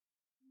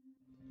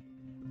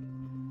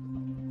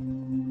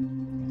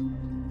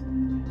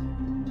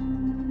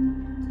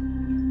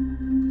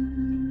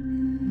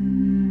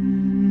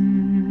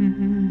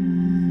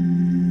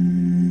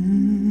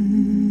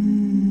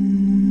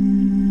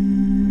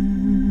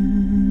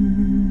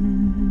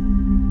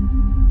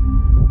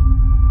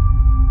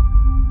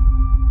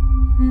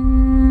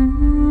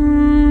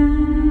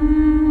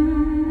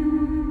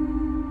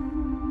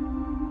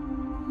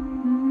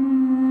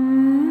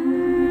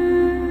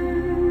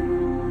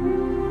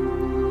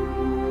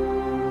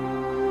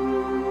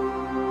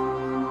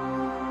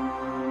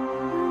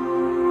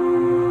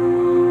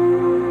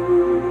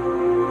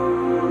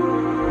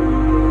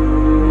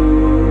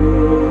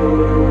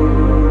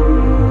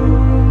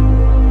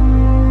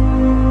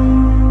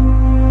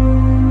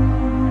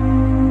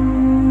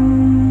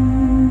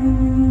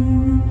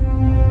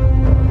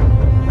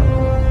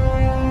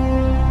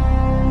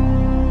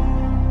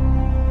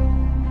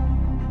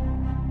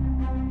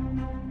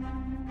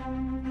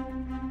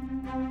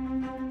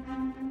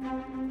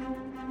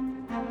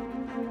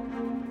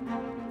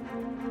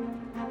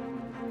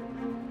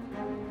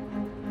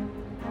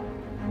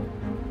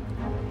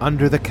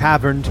Under the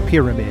caverned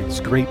pyramids,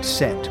 great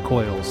Set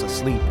coils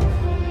asleep.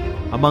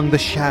 Among the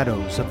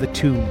shadows of the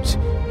tombs,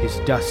 his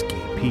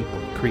dusky people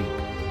creep.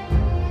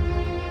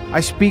 I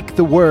speak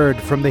the word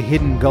from the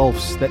hidden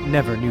gulfs that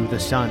never knew the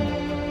sun.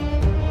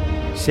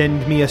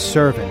 Send me a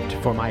servant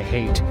for my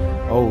hate,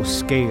 O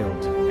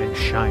scaled and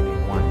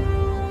shining one.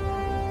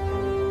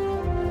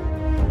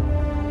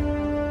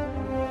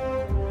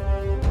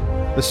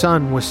 The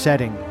sun was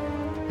setting,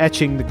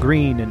 etching the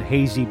green and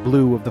hazy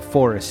blue of the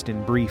forest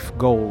in brief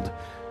gold.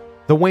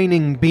 The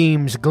waning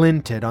beams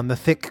glinted on the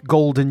thick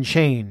golden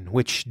chain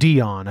which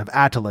Dion of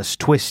Attalus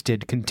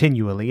twisted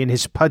continually in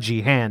his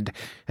pudgy hand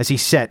as he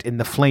sat in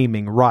the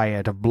flaming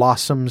riot of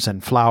blossoms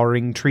and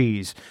flowering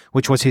trees,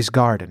 which was his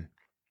garden.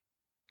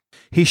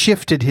 He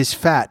shifted his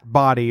fat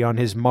body on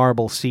his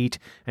marble seat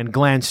and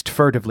glanced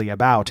furtively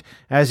about,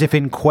 as if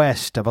in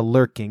quest of a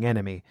lurking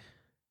enemy.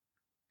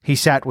 He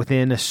sat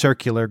within a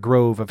circular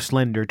grove of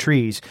slender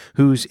trees,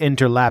 whose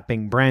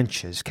interlapping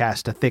branches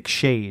cast a thick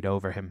shade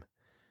over him.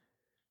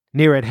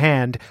 Near at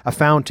hand, a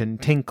fountain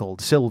tinkled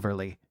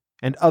silverly,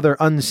 and other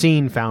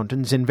unseen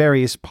fountains in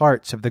various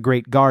parts of the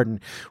great garden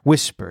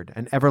whispered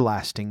an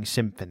everlasting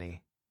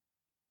symphony.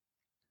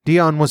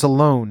 Dion was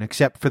alone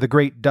except for the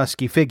great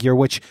dusky figure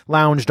which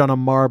lounged on a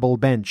marble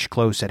bench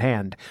close at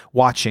hand,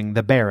 watching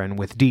the Baron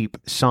with deep,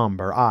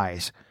 somber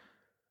eyes.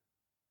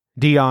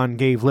 Dion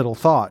gave little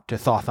thought to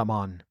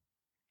Thothamon.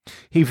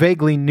 He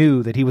vaguely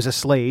knew that he was a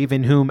slave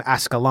in whom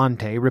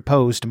Ascalante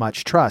reposed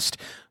much trust,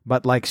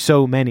 but like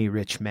so many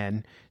rich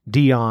men,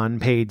 Dion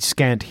paid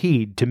scant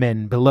heed to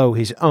men below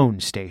his own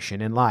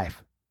station in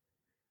life.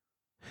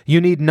 "You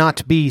need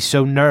not be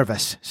so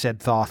nervous," said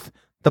Thoth.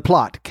 "The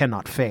plot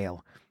cannot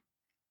fail."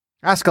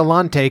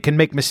 "Ascalante can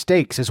make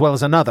mistakes as well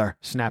as another,"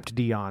 snapped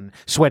Dion,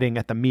 sweating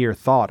at the mere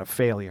thought of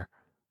failure.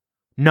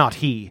 "Not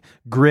he,"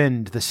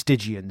 grinned the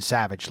Stygian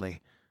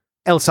savagely.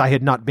 "Else I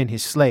had not been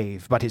his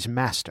slave, but his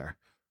master."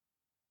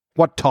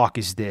 "What talk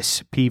is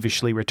this?"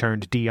 peevishly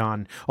returned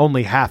Dion,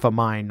 only half a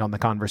mind on the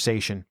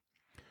conversation.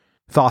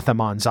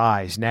 Thothamon's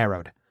eyes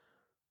narrowed.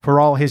 For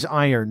all his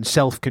iron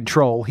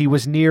self-control, he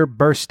was near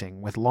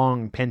bursting with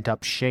long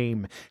pent-up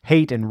shame,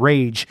 hate, and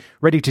rage,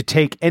 ready to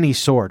take any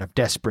sort of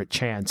desperate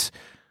chance.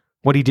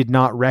 What he did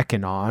not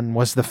reckon on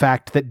was the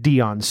fact that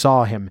Dion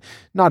saw him,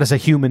 not as a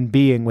human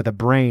being with a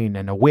brain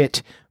and a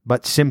wit,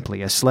 but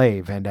simply a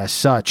slave, and as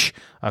such,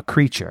 a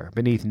creature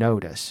beneath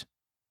notice.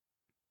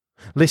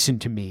 "Listen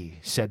to me,"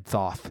 said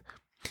Thoth.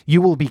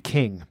 "You will be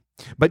king,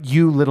 but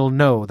you little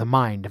know the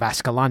mind of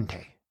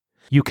Ascalante.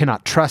 You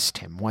cannot trust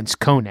him once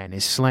Conan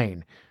is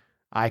slain.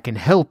 I can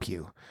help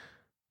you.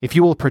 If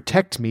you will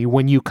protect me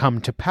when you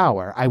come to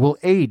power, I will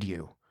aid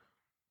you.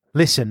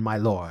 Listen, my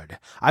lord,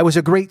 I was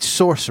a great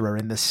sorcerer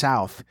in the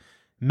south.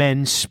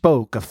 Men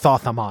spoke of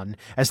Thothamon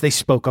as they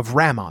spoke of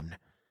Ramon.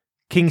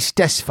 King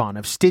Stesphon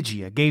of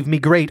Stygia gave me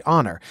great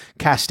honor,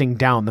 casting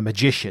down the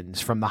magicians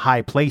from the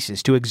high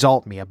places to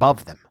exalt me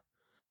above them.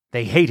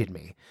 They hated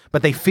me,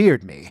 but they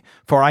feared me,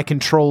 for I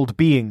controlled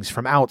beings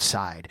from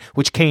outside,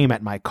 which came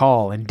at my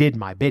call and did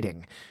my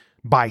bidding.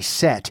 By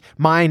Set,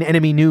 mine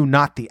enemy knew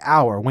not the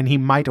hour when he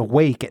might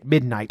awake at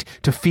midnight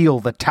to feel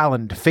the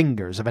taloned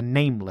fingers of a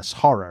nameless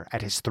horror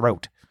at his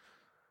throat.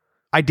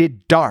 I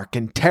did dark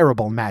and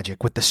terrible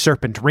magic with the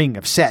serpent ring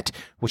of Set,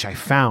 which I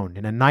found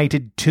in a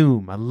nighted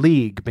tomb a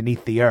league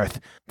beneath the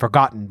earth,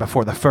 forgotten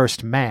before the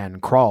first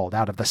man crawled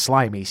out of the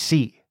slimy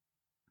sea.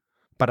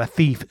 But a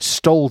thief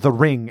stole the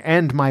ring,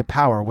 and my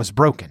power was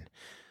broken.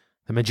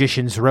 The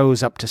magicians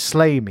rose up to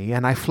slay me,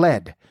 and I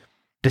fled.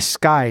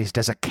 Disguised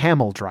as a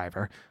camel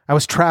driver, I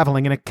was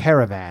traveling in a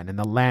caravan in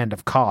the land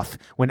of Koth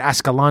when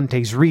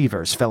Ascalante's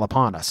reavers fell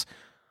upon us.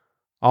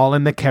 All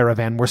in the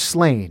caravan were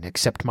slain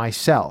except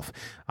myself.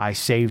 I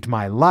saved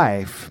my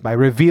life by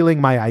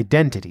revealing my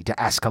identity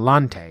to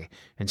Ascalante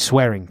and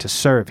swearing to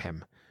serve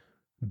him.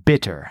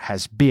 Bitter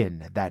has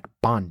been that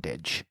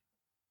bondage.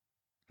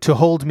 To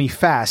hold me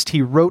fast,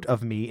 he wrote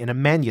of me in a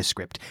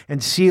manuscript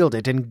and sealed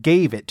it and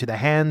gave it to the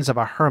hands of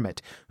a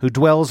hermit who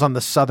dwells on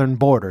the southern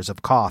borders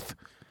of Koth.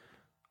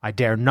 I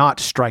dare not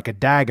strike a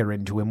dagger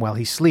into him while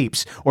he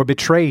sleeps, or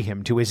betray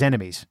him to his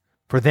enemies,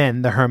 for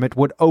then the hermit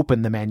would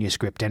open the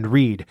manuscript and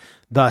read,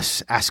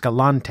 "Thus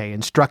Ascalante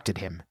instructed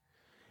him,"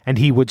 and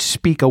he would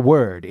speak a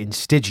word in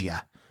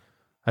Stygia.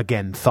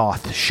 Again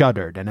Thoth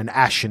shuddered, and an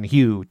ashen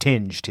hue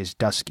tinged his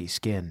dusky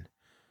skin.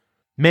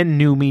 "Men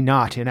knew me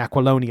not in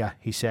Aquilonia,"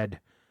 he said.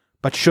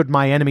 "But should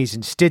my enemies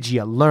in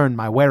Stygia learn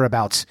my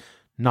whereabouts,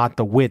 not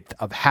the width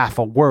of half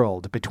a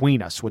world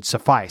between us would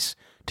suffice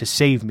to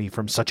save me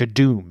from such a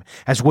doom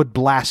as would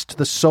blast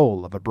the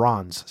soul of a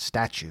bronze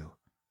statue.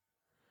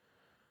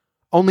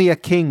 Only a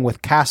king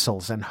with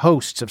castles and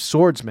hosts of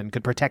swordsmen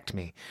could protect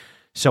me,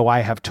 so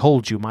I have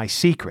told you my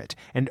secret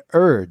and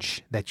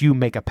urge that you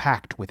make a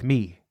pact with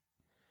me.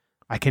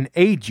 I can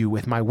aid you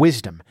with my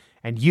wisdom,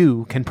 and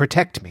you can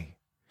protect me,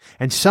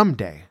 and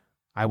someday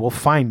I will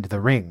find the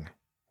ring."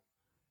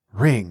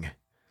 Ring.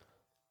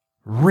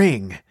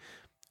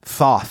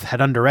 Thoth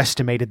had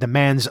underestimated the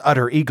man's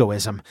utter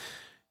egoism.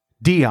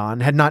 Dion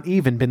had not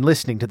even been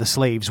listening to the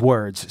slave's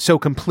words, so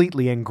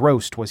completely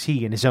engrossed was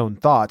he in his own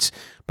thoughts,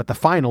 but the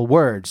final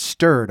words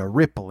stirred a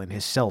ripple in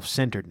his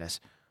self-centeredness.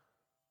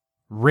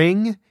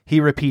 "Ring?" he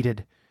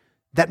repeated.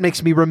 "That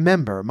makes me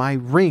remember my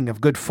ring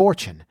of good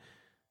fortune.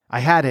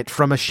 I had it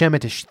from a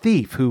Shemitish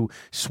thief who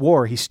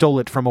swore he stole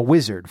it from a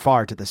wizard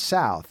far to the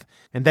south,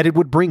 and that it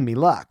would bring me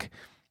luck.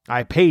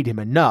 I paid him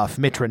enough,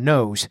 Mitra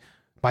knows.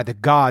 By the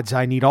gods,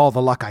 I need all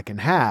the luck I can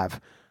have.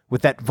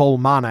 With that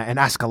Volmana and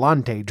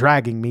Ascalante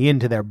dragging me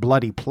into their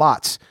bloody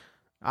plots,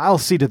 I'll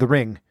see to the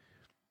ring."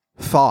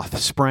 Thoth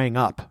sprang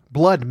up,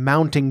 blood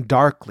mounting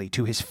darkly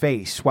to his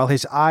face, while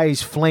his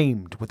eyes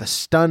flamed with the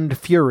stunned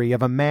fury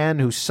of a man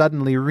who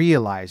suddenly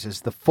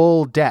realizes the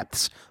full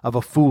depths of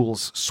a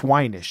fool's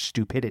swinish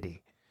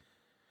stupidity.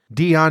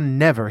 Dion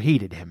never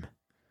heeded him.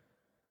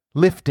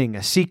 Lifting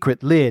a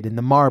secret lid in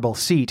the marble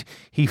seat,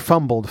 he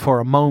fumbled for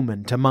a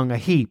moment among a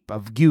heap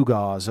of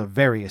gewgaws of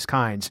various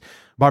kinds,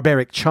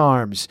 barbaric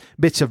charms,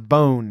 bits of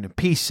bone,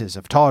 pieces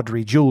of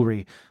tawdry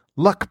jewelry,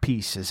 luck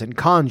pieces and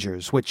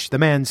conjures which the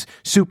man's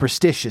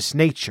superstitious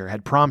nature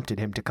had prompted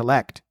him to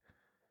collect.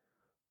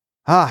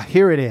 "Ah,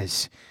 here it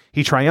is."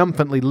 He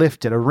triumphantly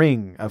lifted a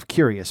ring of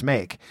curious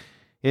make.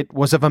 It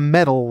was of a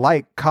metal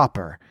like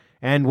copper,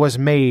 and was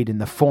made in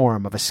the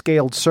form of a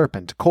scaled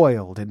serpent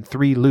coiled in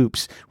 3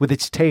 loops, with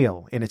its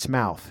tail in its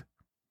mouth.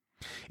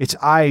 Its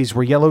eyes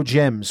were yellow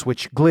gems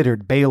which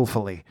glittered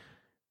balefully.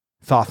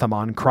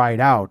 Thothamon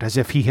cried out as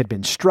if he had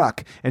been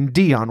struck, and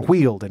Dion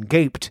wheeled and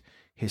gaped,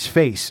 his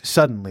face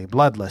suddenly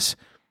bloodless.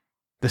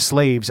 The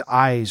slave's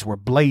eyes were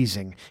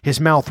blazing, his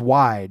mouth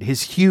wide,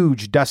 his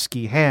huge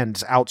dusky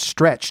hands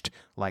outstretched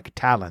like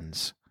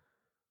talons.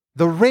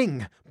 "The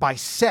ring! By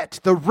Set,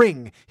 the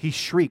ring!" he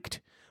shrieked.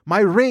 "My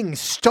ring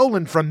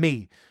stolen from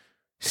me!"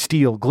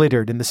 Steel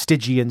glittered in the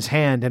Stygian's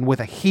hand, and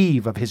with a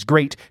heave of his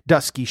great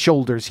dusky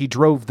shoulders he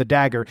drove the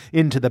dagger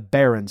into the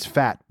Baron's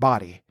fat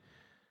body.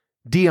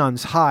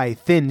 Dion's high,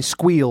 thin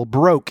squeal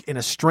broke in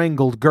a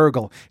strangled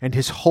gurgle, and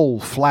his whole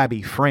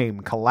flabby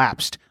frame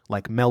collapsed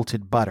like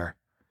melted butter.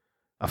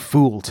 A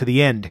fool to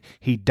the end,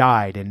 he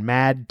died in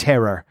mad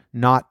terror,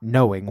 not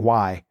knowing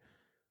why.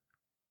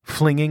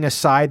 Flinging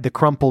aside the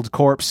crumpled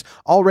corpse,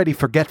 already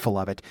forgetful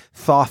of it,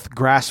 Thoth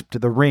grasped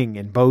the ring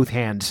in both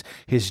hands,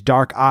 his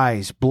dark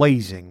eyes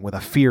blazing with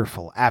a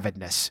fearful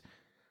avidness.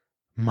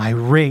 "My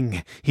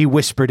ring," he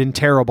whispered in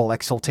terrible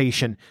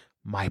exultation.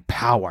 "My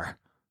power."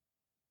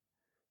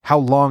 How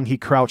long he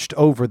crouched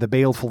over the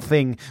baleful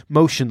thing,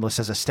 motionless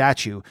as a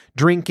statue,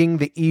 drinking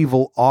the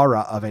evil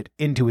aura of it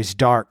into his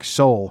dark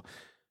soul,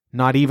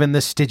 not even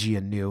the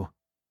Stygian knew.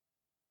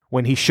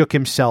 When he shook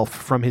himself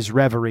from his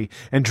reverie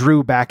and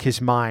drew back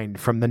his mind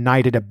from the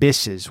nighted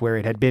abysses where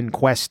it had been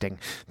questing,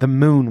 the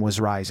moon was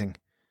rising,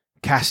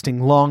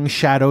 casting long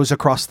shadows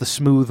across the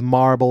smooth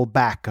marble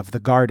back of the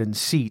garden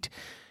seat,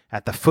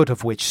 at the foot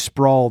of which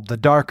sprawled the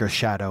darker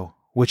shadow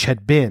which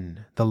had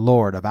been the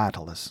Lord of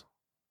Attalus.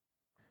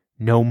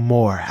 "No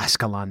more,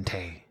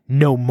 Ascalante,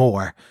 no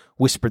more,"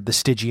 whispered the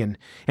Stygian,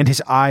 and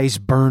his eyes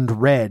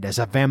burned red as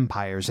a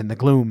vampire's in the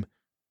gloom.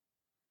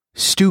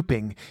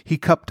 Stooping, he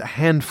cupped a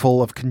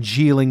handful of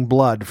congealing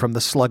blood from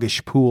the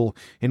sluggish pool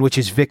in which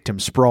his victim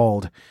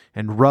sprawled,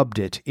 and rubbed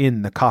it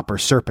in the copper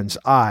serpent's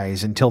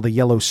eyes until the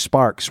yellow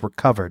sparks were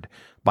covered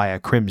by a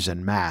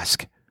crimson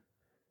mask.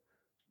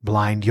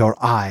 "Blind your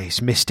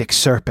eyes, mystic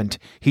serpent,"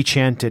 he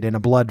chanted in a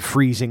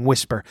blood-freezing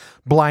whisper.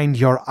 "Blind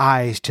your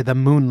eyes to the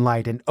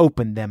moonlight and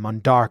open them on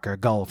darker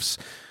gulfs.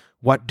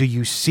 What do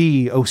you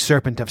see, O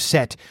serpent of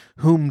Set?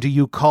 Whom do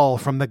you call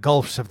from the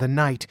gulfs of the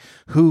night?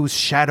 Whose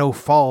shadow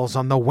falls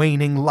on the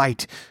waning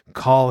light?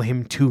 Call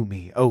him to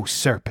me, O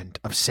serpent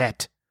of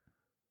Set."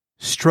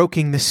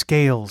 Stroking the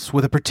scales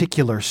with a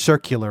particular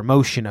circular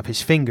motion of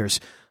his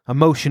fingers, a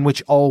motion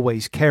which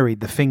always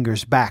carried the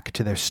fingers back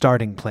to their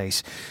starting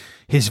place,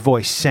 his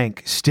voice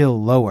sank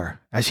still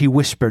lower as he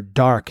whispered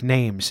dark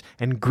names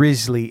and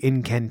grisly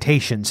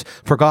incantations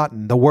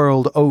forgotten the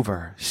world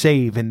over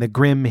save in the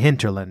grim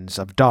hinterlands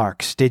of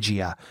dark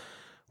Stygia,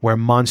 where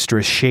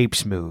monstrous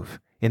shapes move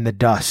in the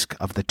dusk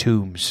of the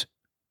tombs.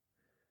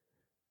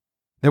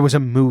 There was a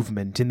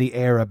movement in the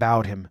air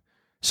about him,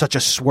 such a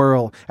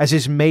swirl as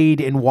is made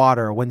in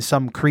water when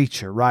some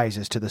creature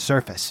rises to the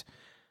surface.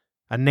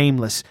 A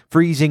nameless,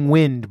 freezing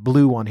wind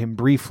blew on him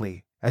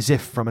briefly, as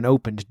if from an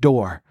opened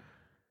door.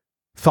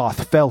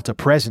 Thoth felt a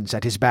presence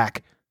at his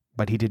back,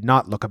 but he did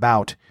not look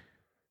about.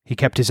 He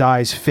kept his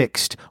eyes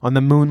fixed on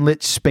the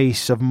moonlit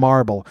space of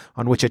marble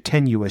on which a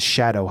tenuous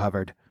shadow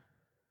hovered.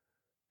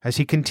 As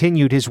he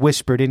continued his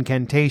whispered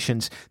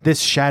incantations,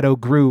 this shadow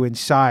grew in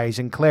size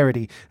and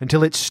clarity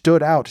until it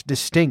stood out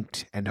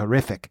distinct and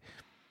horrific.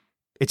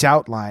 Its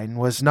outline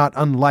was not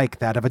unlike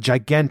that of a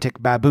gigantic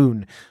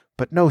baboon,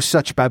 but no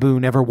such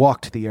baboon ever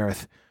walked the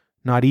earth,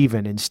 not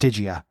even in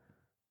Stygia.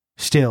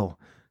 Still,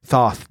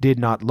 Thoth did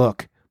not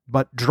look,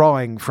 but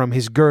drawing from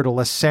his girdle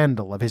a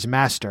sandal of his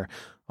master,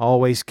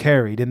 always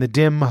carried in the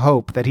dim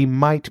hope that he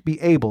might be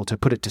able to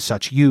put it to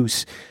such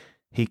use,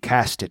 he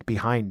cast it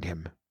behind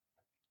him.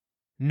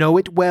 "Know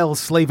it well,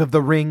 slave of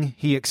the ring,"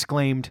 he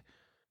exclaimed.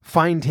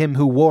 Find him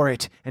who wore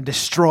it and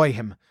destroy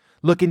him.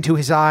 Look into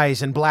his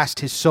eyes and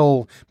blast his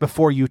soul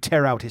before you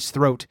tear out his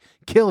throat.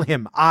 Kill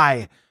him,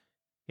 I,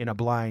 in a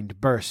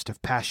blind burst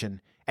of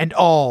passion, and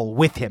all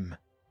with him.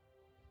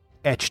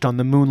 Etched on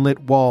the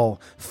moonlit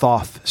wall,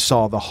 Thoth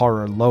saw the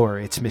horror lower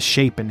its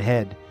misshapen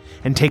head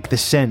and take the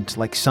scent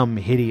like some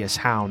hideous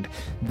hound.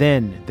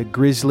 Then the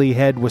grisly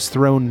head was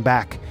thrown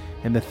back,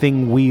 and the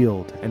thing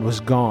wheeled and was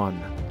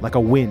gone like a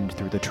wind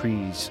through the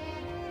trees.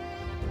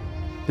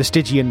 The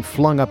Stygian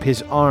flung up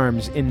his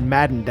arms in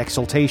maddened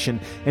exultation,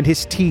 and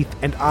his teeth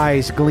and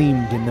eyes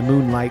gleamed in the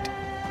moonlight.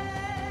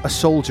 A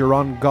soldier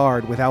on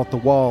guard without the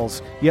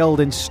walls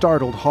yelled in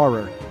startled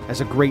horror as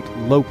a great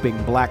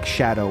loping black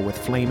shadow with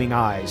flaming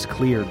eyes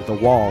cleared the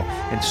wall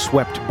and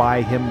swept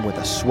by him with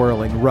a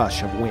swirling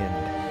rush of wind.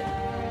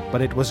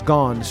 But it was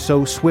gone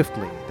so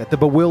swiftly that the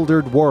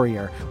bewildered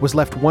warrior was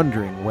left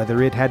wondering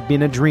whether it had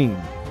been a dream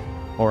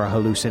or a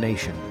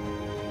hallucination.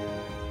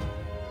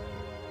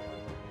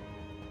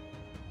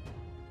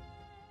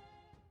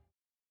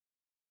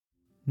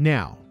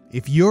 Now,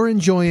 if you're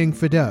enjoying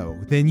Fido,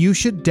 then you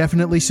should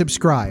definitely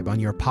subscribe on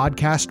your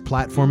podcast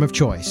platform of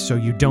choice so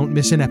you don't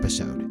miss an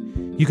episode.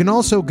 You can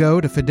also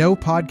go to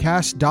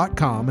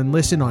fidopodcast.com and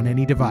listen on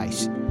any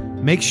device.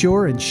 Make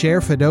sure and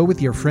share Fido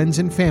with your friends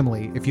and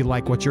family if you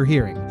like what you're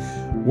hearing.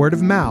 Word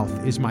of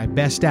mouth is my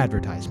best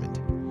advertisement.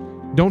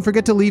 Don't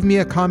forget to leave me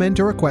a comment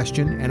or a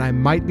question, and I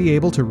might be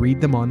able to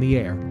read them on the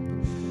air.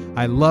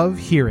 I love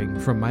hearing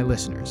from my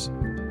listeners.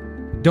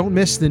 Don't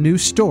miss the new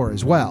store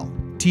as well.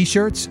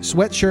 T-shirts,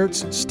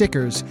 sweatshirts,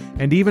 stickers,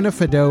 and even a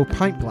Fido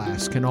pint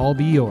glass can all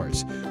be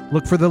yours.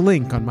 Look for the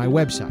link on my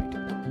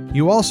website.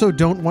 You also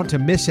don't want to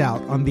miss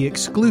out on the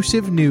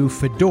exclusive new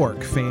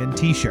Fedork fan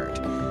t-shirt.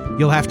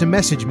 You'll have to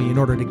message me in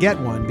order to get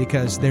one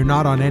because they're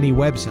not on any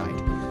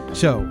website.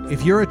 So,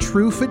 if you're a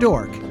true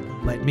Fedork,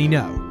 let me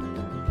know.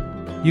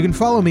 You can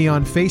follow me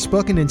on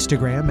Facebook and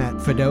Instagram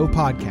at Fido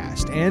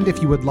Podcast, and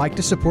if you would like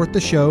to support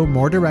the show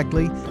more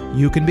directly,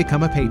 you can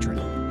become a patron.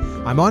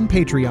 I'm on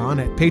Patreon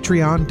at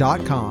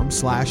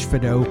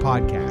patreon.com/Fido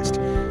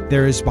Podcast.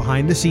 There is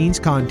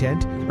behind-the-scenes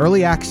content,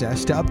 early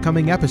access to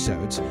upcoming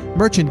episodes,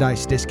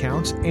 merchandise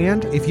discounts,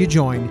 and if you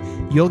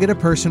join, you'll get a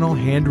personal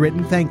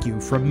handwritten thank you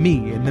from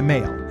me in the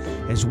mail,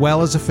 as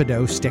well as a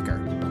Fido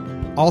sticker.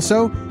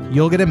 Also,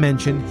 you'll get a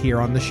mention here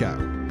on the show.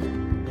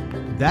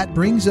 That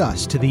brings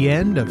us to the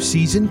end of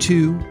Season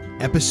 2,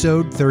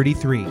 Episode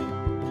 33.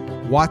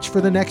 Watch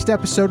for the next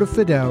episode of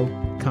Fido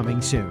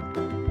coming soon.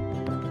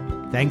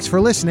 Thanks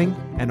for listening,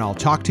 and I'll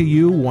talk to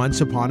you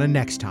once upon a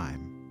next time.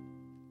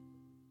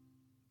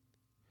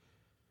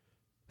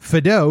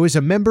 Fido is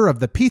a member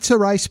of the Pizza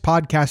Rice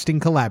Podcasting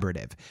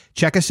Collaborative.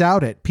 Check us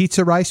out at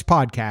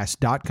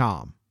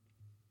pizzaricepodcast.com.